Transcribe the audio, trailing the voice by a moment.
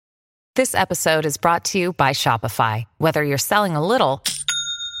This episode is brought to you by Shopify. Whether you're selling a little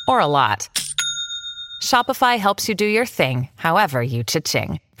or a lot, Shopify helps you do your thing, however you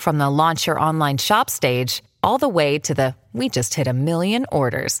cha-ching. From the launch your online shop stage, all the way to the we just hit 1 million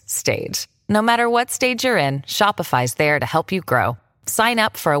orders stage. No matter what stage you're in, Shopify's there to help you grow. Sign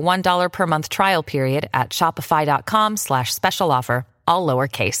up for a $1 per month trial period at shopify.com/special offer, all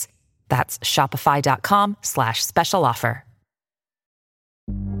lowercase. That's shopify.com/special offer.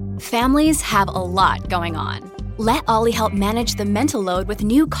 Families have a lot going on. Let Ollie help manage the mental load with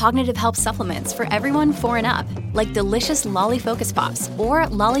new cognitive help supplements for everyone 4 and up, like delicious Lolly Focus Pops or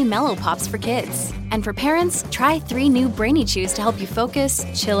Lolly Mellow Pops for kids. And for parents, try 3 new Brainy Chews to help you focus,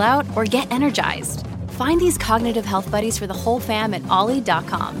 chill out, or get energized. Find these cognitive health buddies for the whole fam at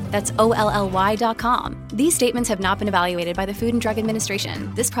ollie.com. That's OLLY.com. These statements have not been evaluated by the Food and Drug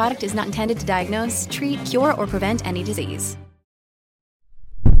Administration. This product is not intended to diagnose, treat, cure, or prevent any disease.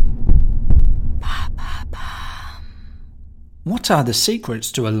 What are the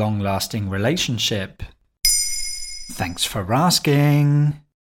secrets to a long-lasting relationship? Thanks for asking.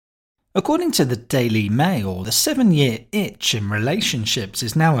 According to the Daily Mail, the 7-year itch in relationships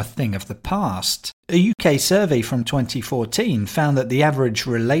is now a thing of the past. A UK survey from 2014 found that the average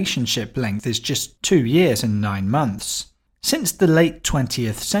relationship length is just 2 years and 9 months. Since the late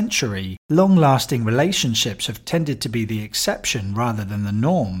 20th century, long-lasting relationships have tended to be the exception rather than the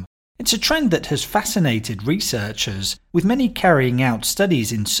norm. It's a trend that has fascinated researchers, with many carrying out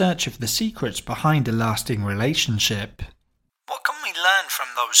studies in search of the secrets behind a lasting relationship. What can we learn from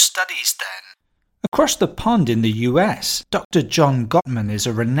those studies then? Across the pond in the US, Dr. John Gottman is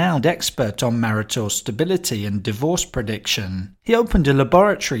a renowned expert on marital stability and divorce prediction. He opened a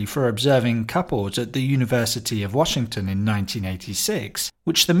laboratory for observing couples at the University of Washington in 1986,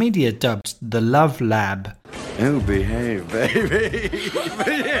 which the media dubbed the Love Lab. Oh, behave, baby!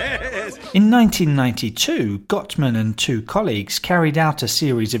 Yes. In 1992, Gottman and 2 colleagues carried out a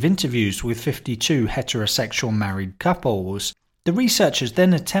series of interviews with 52 heterosexual married couples. The researchers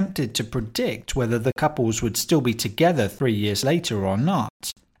then attempted to predict whether the couples would still be together 3 years later or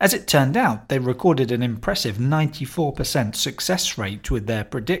not. As it turned out, they recorded an impressive 94% success rate with their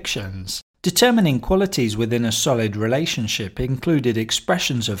predictions. Determining qualities within a solid relationship included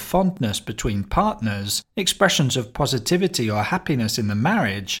expressions of fondness between partners, expressions of positivity or happiness in the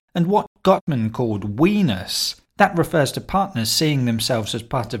marriage, and what Gottman called we-ness. That refers to partners seeing themselves as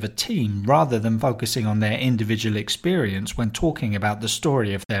part of a team rather than focusing on their individual experience when talking about the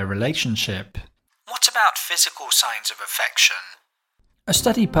story of their relationship. What about physical signs of affection? A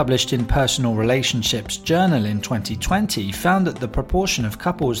study published in Personal Relationships Journal in 2020 found that the proportion of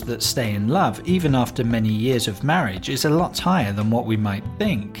couples that stay in love even after many years of marriage is a lot higher than what we might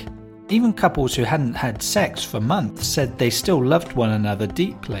think. Even couples who hadn't had sex for months said they still loved one another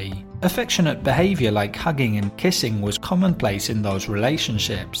deeply. Affectionate behavior like hugging and kissing was commonplace in those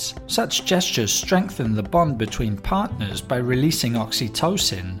relationships. Such gestures strengthen the bond between partners by releasing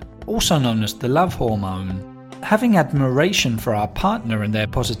oxytocin, also known as the love hormone. Having admiration for our partner and their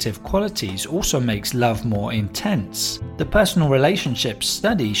positive qualities also makes love more intense. The Personal Relationships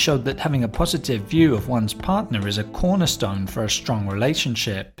study showed that having a positive view of one's partner is a cornerstone for a strong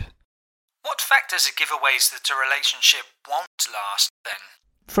relationship. What factors are giveaways that a relationship won't last then?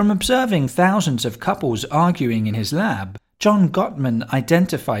 From observing thousands of couples arguing in his lab, John Gottman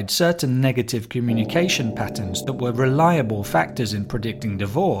identified certain negative communication patterns that were reliable factors in predicting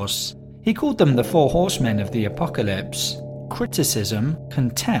divorce. He called them the 4 horsemen of the apocalypse: criticism,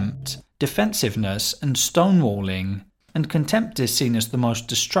 contempt, defensiveness, and stonewalling. And contempt is seen as the most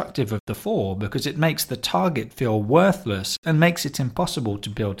destructive of the 4 because it makes the target feel worthless and makes it impossible to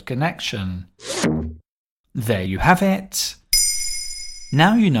build connection. There you have it.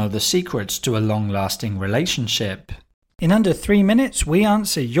 Now you know the secrets to a long-lasting relationship. In under 3 minutes, we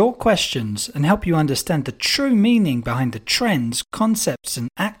answer your questions and help you understand the true meaning behind the trends, concepts, and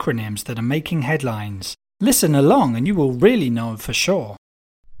acronyms that are making headlines. Listen along and you will really know for sure.